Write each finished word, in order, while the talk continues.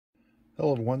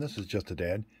Hello everyone, this is Just a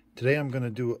Dad. Today I'm going to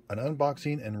do an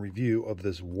unboxing and review of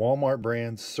this Walmart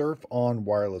brand Surf On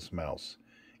wireless mouse.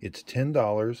 It's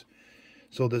 $10.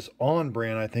 So this On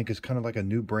brand I think is kind of like a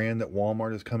new brand that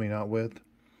Walmart is coming out with.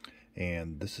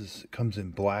 And this comes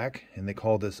in black, and they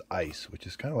call this Ice, which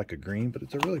is kind of like a green, but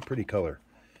it's a really pretty color.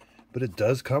 But it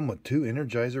does come with 2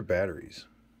 Energizer batteries.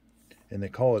 And they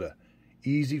call it a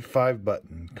easy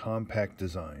 5-button compact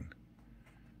design.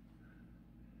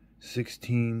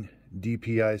 16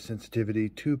 DPI sensitivity,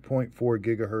 2.4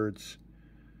 gigahertz,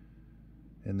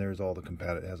 and there's all the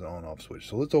it has an on-off switch.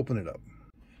 So let's open it up.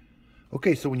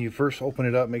 Okay, so when you first open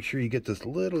it up, make sure you get this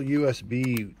little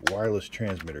USB wireless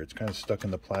transmitter. It's kind of stuck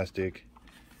in the plastic,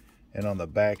 and on the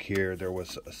back here there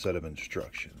was a set of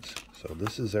instructions. So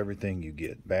this is everything you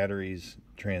get: batteries,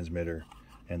 transmitter,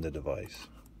 and the device.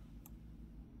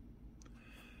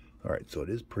 All right, so it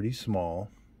is pretty small.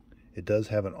 It does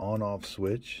have an on-off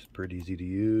switch. It's pretty easy to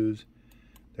use.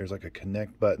 There's like a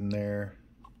connect button there.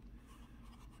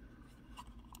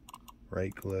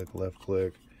 Right click, left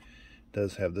click. It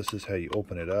does have, this is how you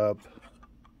open it up.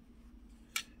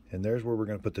 And there's where we're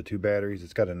going to put the 2 batteries.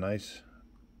 It's got a nice,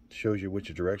 shows you which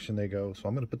direction they go. So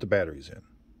I'm going to put the batteries in.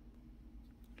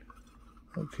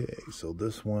 Okay, so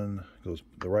this one goes,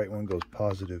 the right one goes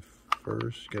positive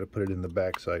first. You got to put it in the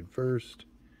back side first.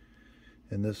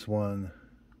 And this one,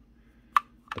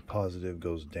 the positive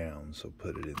goes down, so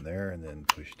put it in there and then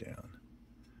push down.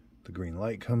 The green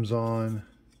light comes on.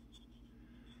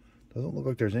 Doesn't look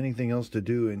like there's anything else to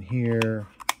do in here.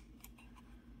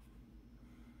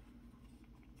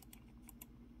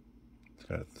 It's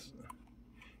got,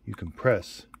 you can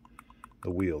press the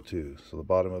wheel too, so the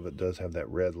bottom of it does have that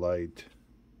red light.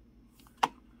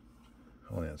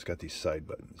 Oh yeah, it's got these side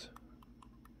buttons.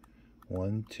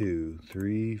 1, 2,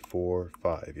 3, 4,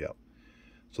 5. Yep.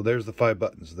 So there's the 5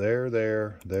 buttons. There,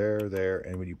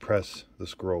 and when you press the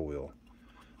scroll wheel,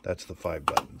 that's the 5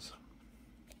 buttons.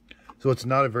 So it's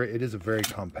not it is a very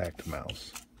compact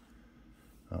mouse.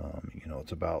 You know,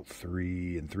 it's about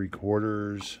 3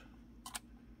 3/4,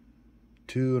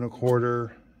 2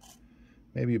 1/4,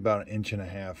 maybe about 1.5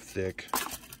 inches thick.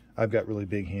 I've got really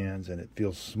big hands, and it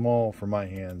feels small for my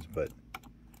hands, but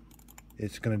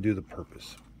it's going to do the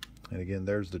purpose. And again,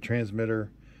 there's the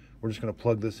transmitter. We're just going to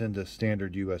plug this into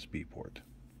standard USB port.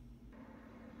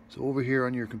 So over here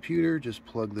on your computer, just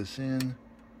plug this in.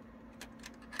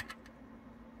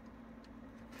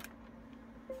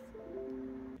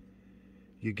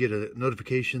 You get a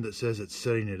notification that says it's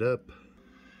setting it up.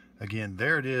 Again,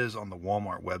 there it is on the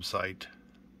Walmart website.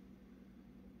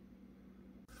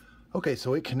 Okay,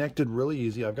 so it connected really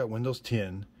easy. I've got Windows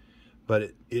 10,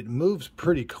 but it moves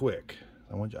pretty quick.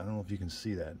 I don't know if you can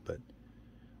see that, but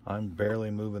I'm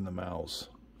barely moving the mouse.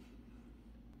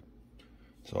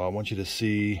 So I want you to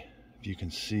see, if you can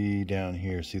see down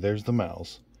here, see there's the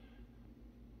mouse.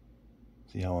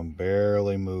 See how I'm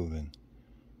barely moving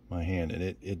my hand, and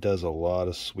it does a lot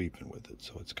of sweeping with it.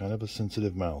 So it's kind of a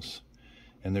sensitive mouse,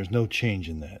 and there's no change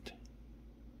in that.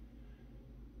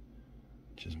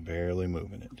 Just barely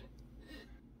moving it.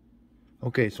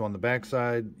 Okay, so on the back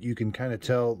side, you can kind of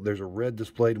tell there's a red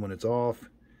displayed when it's off,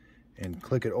 and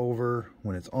click it over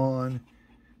when it's on,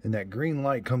 and that green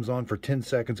light comes on for 10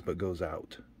 seconds but goes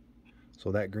out.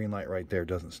 So that green light right there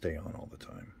doesn't stay on all the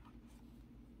time.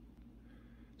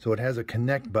 So it has a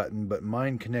connect button, but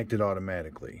mine connected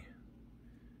automatically.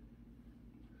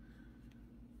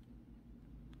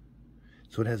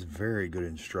 So it has very good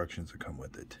instructions that come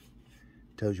with it.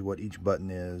 It tells you what each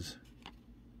button is.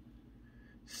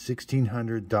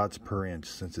 1600 dots per inch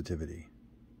sensitivity.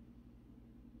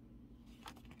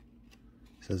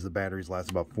 Says the batteries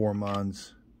last about 4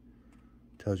 months.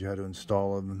 Tells you how to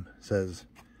install them. Says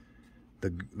the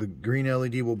green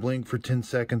LED will blink for 10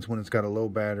 seconds when it's got a low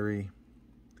battery.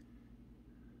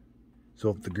 So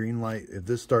if the green light, if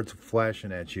this starts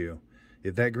flashing at you,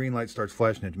 if that green light starts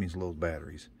flashing at you, it means low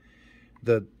batteries.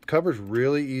 The cover's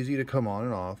really easy to come on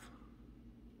and off.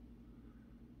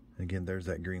 Again, there's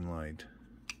that green light.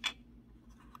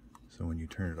 So when you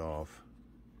turn it off,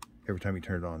 every time you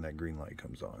turn it on, that green light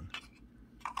comes on.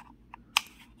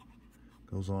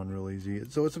 Goes on real easy.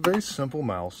 So it's a very simple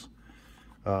mouse.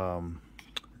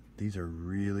 These are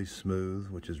really smooth,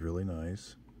 which is really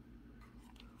nice.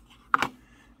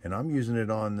 And I'm using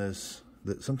it on this.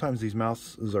 Sometimes these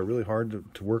mouses are really hard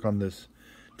to work on this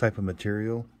type of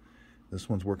material. This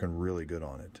one's working really good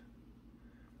on it.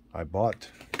 I bought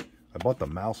the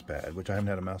mouse pad, which I haven't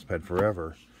had a mouse pad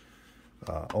forever.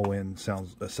 ONN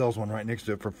sells one right next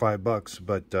to it for $5,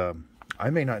 but I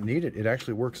may not need it. It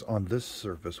actually works on this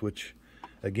surface, which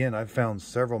again, I've found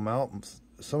several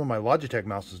some of my Logitech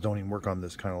mouses don't even work on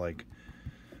this kind of like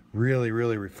really,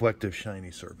 really reflective,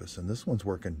 shiny surface. And this one's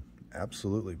working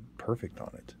absolutely perfect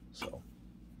on it. So,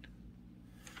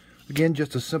 again,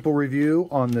 just a simple review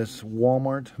on this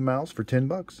Walmart mouse for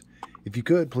 $10. If you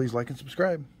could, please like and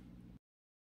subscribe.